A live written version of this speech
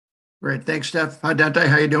Great. Thanks, Steph. Hi, Dante.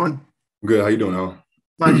 How you doing? Good. How you doing, Al?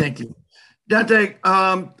 Fine, thank you. Dante,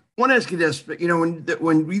 want to ask you this, but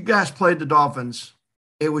when you guys played the Dolphins,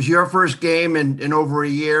 it was your first game in over a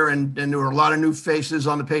year, and there were a lot of new faces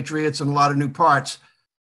on the Patriots and a lot of new parts.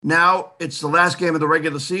 Now it's the last game of the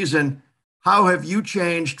regular season. How have you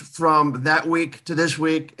changed from that week to this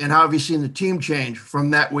week, and how have you seen the team change from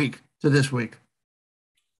that week to this week?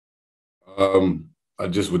 I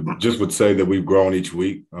just would say that we've grown each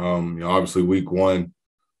week. Obviously week one,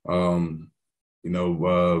 um, you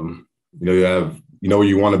have where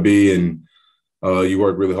you want to be, and you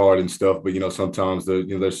work really hard and stuff. But sometimes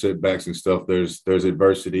there's setbacks and stuff. There's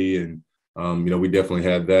adversity, and we definitely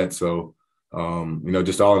had that. So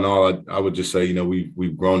just all in all, I would just say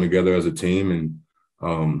we've grown together as a team,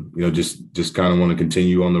 and just kind of want to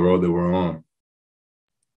continue on the road that we're on.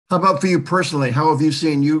 How about for you personally? How have you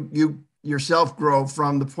seen you yourself grow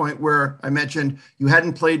from the point where I mentioned you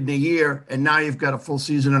hadn't played in a year and now you've got a full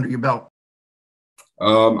season under your belt?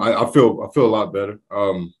 I feel a lot better.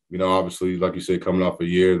 Obviously, like you said, coming off a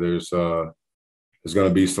year, there's going to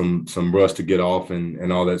be some rust to get off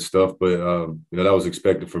and all that stuff. But that was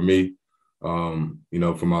expected for me.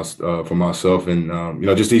 For myself, and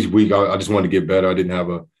just each week, I just wanted to get better. I didn't have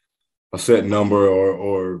a set number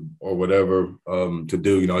or whatever to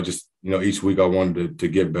do. I just each week I wanted to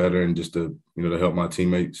get better, and just to help my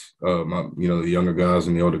teammates, the younger guys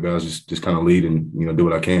and the older guys just kind of lead and do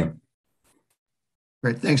what I can.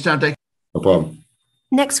 Great. Thanks, Dante. No problem.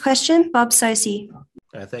 Next question, Bob Sosi.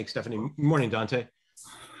 Thanks, Stephanie. Morning, Dante.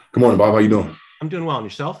 Good morning, Bob. How you doing? I'm doing well. And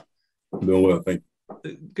yourself? I'm doing well, thank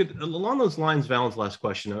you. Good. Along those lines, Valen's last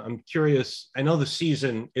question. I'm curious. I know the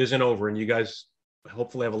season isn't over, and you guys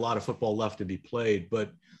hopefully have a lot of football left to be played.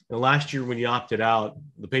 But last year, when you opted out,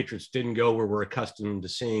 the Patriots didn't go where we're accustomed to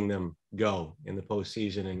seeing them go in the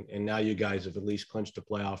postseason, and now you guys have at least clinched a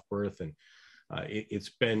playoff berth, and it's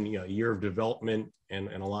been a year of development and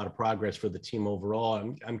a lot of progress for the team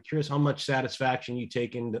overall. I'm curious how much satisfaction you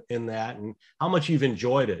take in that, and how much you've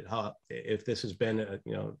enjoyed it. If this has been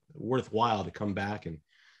worthwhile to come back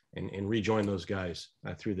and rejoin those guys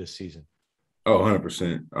through this season. Oh,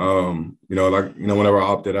 100%. Whenever I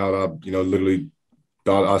opted out, I literally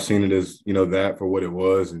thought I seen it as that for what it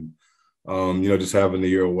was, and just having the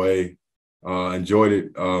year away, enjoyed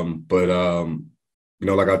it.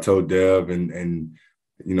 Like I told Dev and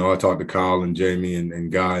I talked to Kyle and Jamie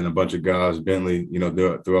and Guy and a bunch of guys, Bentley,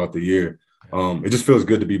 throughout the year. It just feels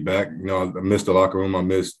good to be back. I missed the locker room. I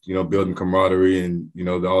missed, building camaraderie and,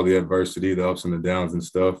 all the adversity, the ups and the downs and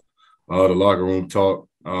stuff, the locker room talk.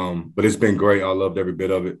 But it's been great. I loved every bit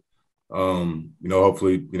of it.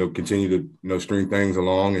 Hopefully, continue to, string things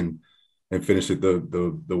along and finish it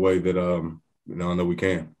the way that, I know we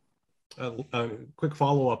can. A quick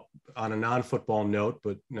follow-up on a non-football note,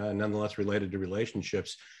 but nonetheless related to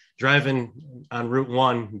relationships. Driving on Route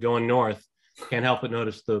 1 going north, can't help but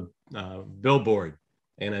notice the billboard.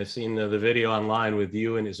 And I've seen the video online with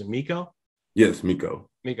you, and is it Miko? Yes, Miko.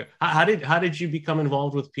 Miko. How did you become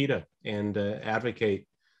involved with PETA and advocate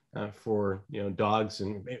for dogs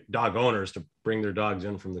and dog owners to bring their dogs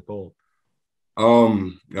in from the cold?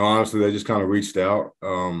 Honestly, they just kind of reached out.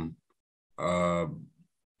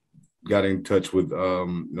 Got in touch with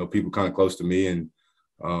people kind of close to me, and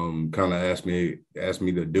kind of asked me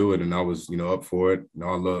to do it, and I was up for it.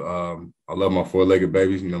 I love my four-legged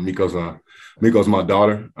babies. Miko's my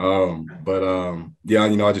daughter.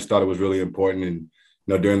 I just thought it was really important, and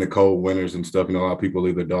during the cold winters and stuff, a lot of people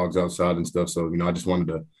leave their dogs outside and stuff. So I just wanted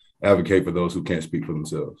to advocate for those who can't speak for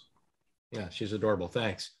themselves. Yeah, she's adorable.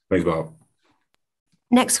 Thanks. Thanks, Bob.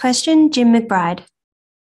 Next question, Jim McBride.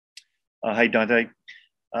 Hi, Dante.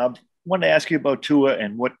 Wanted to ask you about Tua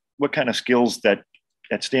and what kind of skills that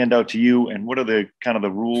stand out to you, and what are the kind of the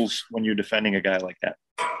rules when you're defending a guy like that?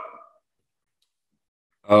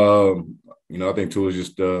 I think Tua is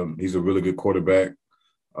just he's a really good quarterback.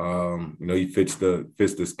 He fits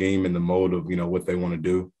the scheme and the mold of what they want to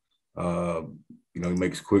do. He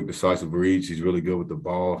makes quick, decisive reads. He's really good with the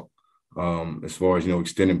ball. As far as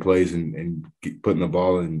extending plays and putting the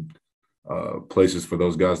ball in places for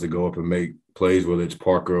those guys to go up and make plays, whether it's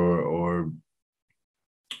Parker or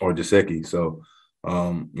Gesicki. So,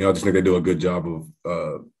 I just think they do a good job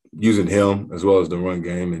of using him as well as the run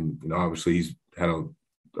game. And, obviously he's had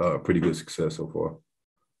a pretty good success so far.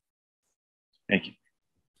 Thank you.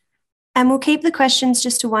 And we'll keep the questions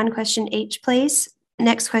just to one question each, please.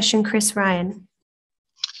 Next question, Chris Ryan.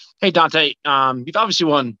 Hey, Dante. You've obviously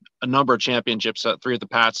won a number of championships, 3 at the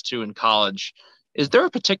Pats, 2 in college. Is there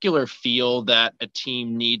a particular feel that a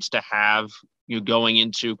team needs to have going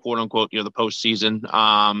into, quote unquote, the postseason?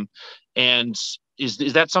 And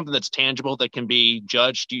is that something that's tangible that can be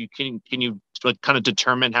judged? Can you kind of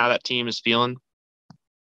determine how that team is feeling?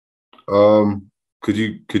 Could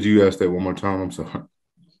you ask that one more time? I'm sorry.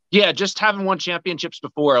 Yeah, just having won championships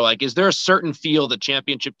before, like, is there a certain feel that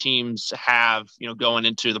championship teams have, going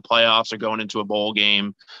into the playoffs or going into a bowl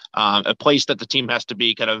game, a place that the team has to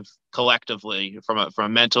be kind of collectively from a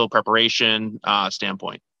mental preparation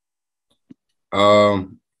standpoint?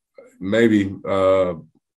 Maybe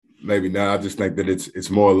not. I just think that it's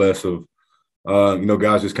more or less of,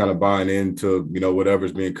 guys just kind of buying into,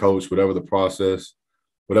 whatever's being coached, whatever the process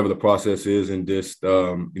is, and just,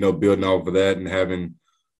 building off of that and having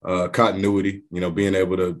continuity, being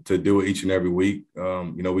able to do it each and every week.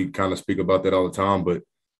 We kind of speak about that all the time, but,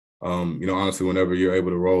 honestly, whenever you're able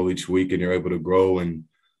to roll each week and you're able to grow and,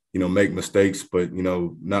 make mistakes, but,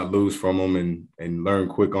 not lose from them and learn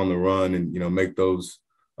quick on the run and, make those,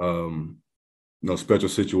 special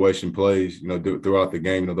situation plays, throughout the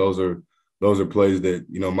game, those are plays that,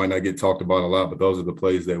 might not get talked about a lot, but those are the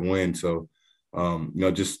plays that win. So,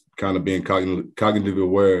 just kind of being cognitively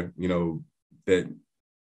aware, that,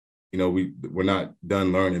 we're not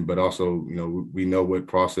done learning, but also, we know what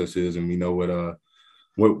process is and we know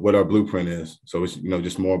what our blueprint is. So it's,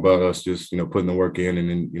 just more about us just, putting the work in and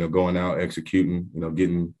then, going out, executing,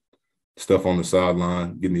 getting stuff on the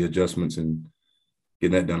sideline, getting the adjustments and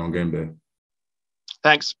getting that done on game day.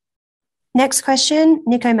 Thanks. Next question,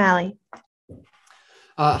 Nick O'Malley.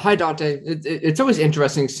 Hi, Dante. It's always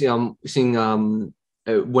interesting seeing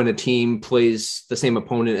when a team plays the same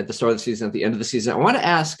opponent at the start of the season, at the end of the season. I want to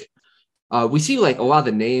ask, we see like a lot of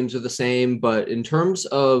the names are the same, but in terms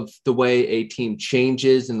of the way a team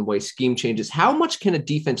changes and the way scheme changes, how much can a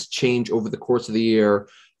defense change over the course of the year,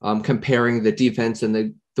 comparing the defense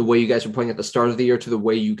and the way you guys were playing at the start of the year to the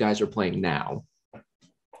way you guys are playing now?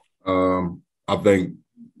 I think,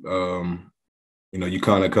 you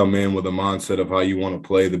kind of come in with a mindset of how you want to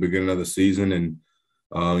play at the beginning of the season. And,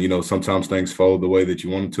 sometimes things fold the way that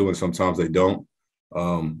you want them to, and sometimes they don't.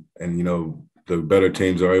 The better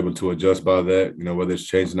teams are able to adjust by that, whether it's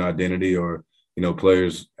changing identity or,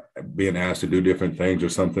 players being asked to do different things or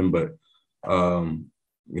something. But, I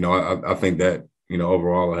think that,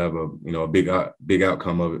 overall I have a big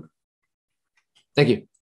outcome of it. Thank you.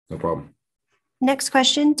 No problem. Next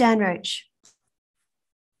question, Dan Roach.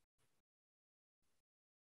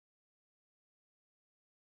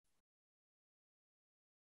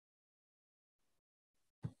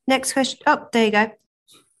 Next question. Oh, there you go.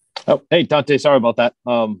 Oh, hey, Dante. Sorry about that.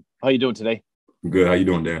 How you doing today? Good. How you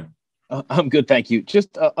doing, Dan? I'm good, thank you.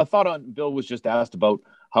 Just a thought on Bill was just asked about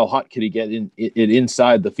how hot could he get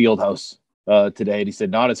inside the field house today. And he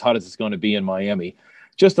said not as hot as it's going to be in Miami.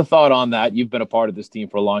 Just a thought on that. You've been a part of this team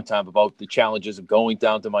for a long time, about the challenges of going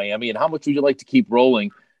down to Miami, and how much would you like to keep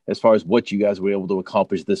rolling as far as what you guys were able to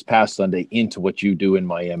accomplish this past Sunday into what you do in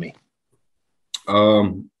Miami?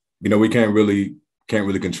 We can't really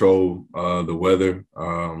control the weather.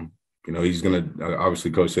 He's gonna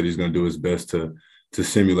obviously, coach said he's gonna do his best to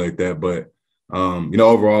simulate that, but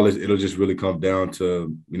overall it'll just really come down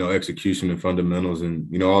to execution and fundamentals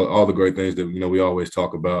and all the great things that we always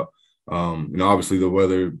talk about. Obviously the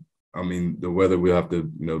weather we have to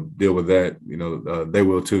deal with that. They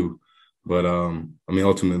will too, but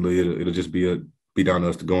ultimately it'll just be down to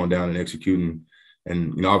us to going down and executing.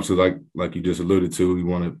 And obviously, like you just alluded to, we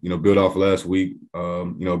want to build off last week.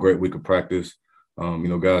 A great week of practice.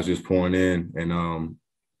 Guys just pouring in, and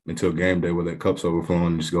until game day, where that cup's overflowing,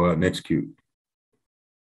 and just go out and execute.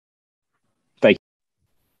 Thank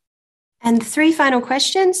you. And 3 final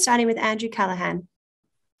questions, starting with Andrew Callahan.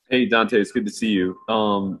 Hey, Dante, it's good to see you.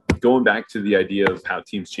 Going back to the idea of how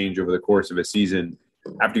teams change over the course of a season,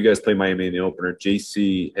 after you guys play Miami in the opener,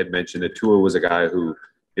 JC had mentioned that Tua was a guy who,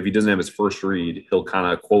 if he doesn't have his first read, he'll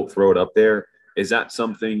kind of, quote, throw it up there. Is that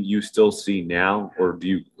something you still see now, or do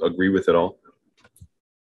you agree with it all?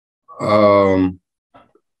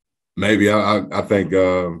 Maybe. I think,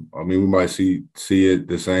 we might see it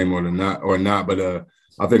the same or not, but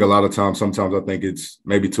I think a lot of times, sometimes I think it's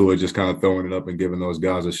maybe Tua just kind of throwing it up and giving those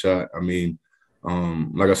guys a shot.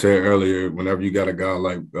 Like I said earlier, whenever you got a guy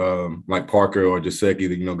like Parker or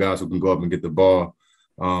Gesicki, guys who can go up and get the ball,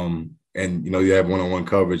 and you have one-on-one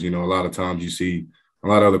coverage, a lot of times you see a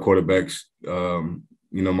lot of other quarterbacks,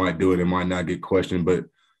 might do it and might not get questioned, but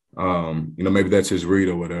maybe that's his read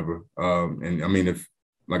or whatever. If,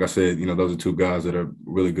 like I said, those are 2 guys that are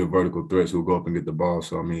really good vertical threats who will go up and get the ball.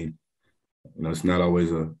 So it's not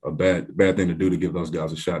always a bad thing to do to give those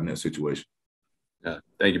guys a shot in that situation. Yeah,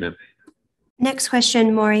 thank you, man. Next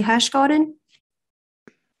question, Maury Hirschgolden.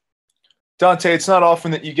 Dante, it's not often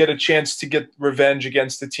that you get a chance to get revenge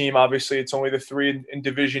against the team. Obviously, it's only the three in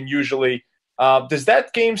division usually. Does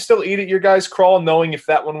that game still eat at your guys' crawl, knowing if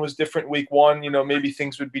that one was different week one, maybe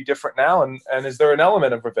things would be different now? And is there an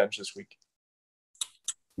element of revenge this week?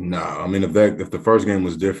 No, I mean, if the first game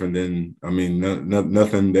was different, then I mean,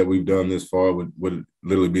 nothing that we've done this far would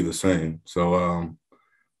literally be the same. So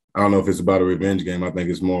I don't know if it's about a revenge game. I think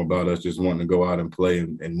it's more about us just wanting to go out and play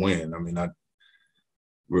and win. I mean,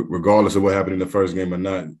 regardless of what happened in the first game or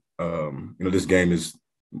not, this game is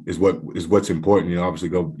what's important. Obviously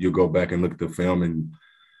you'll go back and look at the film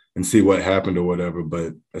and see what happened or whatever.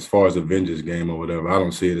 But as far as a vengeance game or whatever, I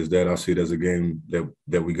don't see it as that. I see it as a game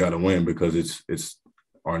that we got to win because it's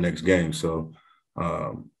our next game. So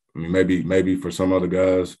I mean, maybe for some other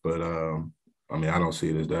guys, but I mean, I don't see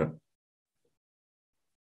it as that.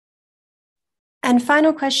 And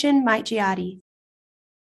final question, Mike Giardi.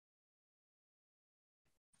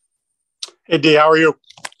 Hey, D, how are you?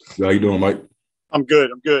 How you doing, Mike? I'm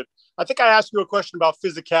good. I think I ask you a question about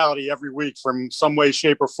physicality every week from some way,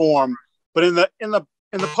 shape, or form. But in the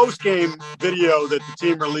post-game video that the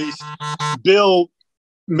team released, Bill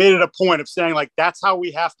made it a point of saying, like, that's how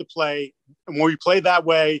we have to play. And when we play that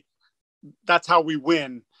way, that's how we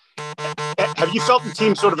win. Have you felt the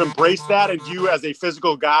team sort of embrace that? And you, as a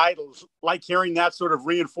physical guy, like hearing that sort of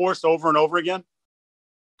reinforced over and over again?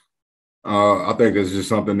 I think it's just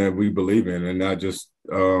something that we believe in, and not just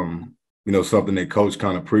something that coach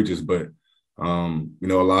kind of preaches. But a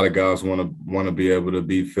lot of guys want to be able to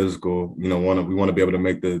be physical. We want to be able to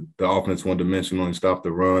make the offense one dimensional and stop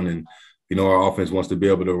the run. And our offense wants to be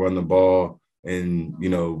able to run the ball and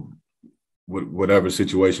whatever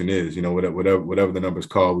situation is, whatever the number's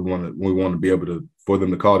called, we want to be able for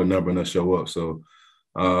them to call the number and us show up. So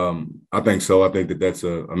I think so. I think that's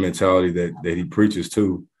a mentality that he preaches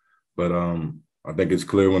too. But I think it's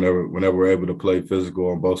clear whenever we're able to play physical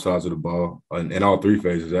on both sides of the ball, in all three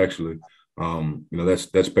phases actually,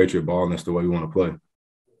 that's Patriot ball, and that's the way we want to play.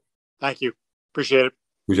 Thank you. Appreciate it.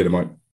 Appreciate it, Mike.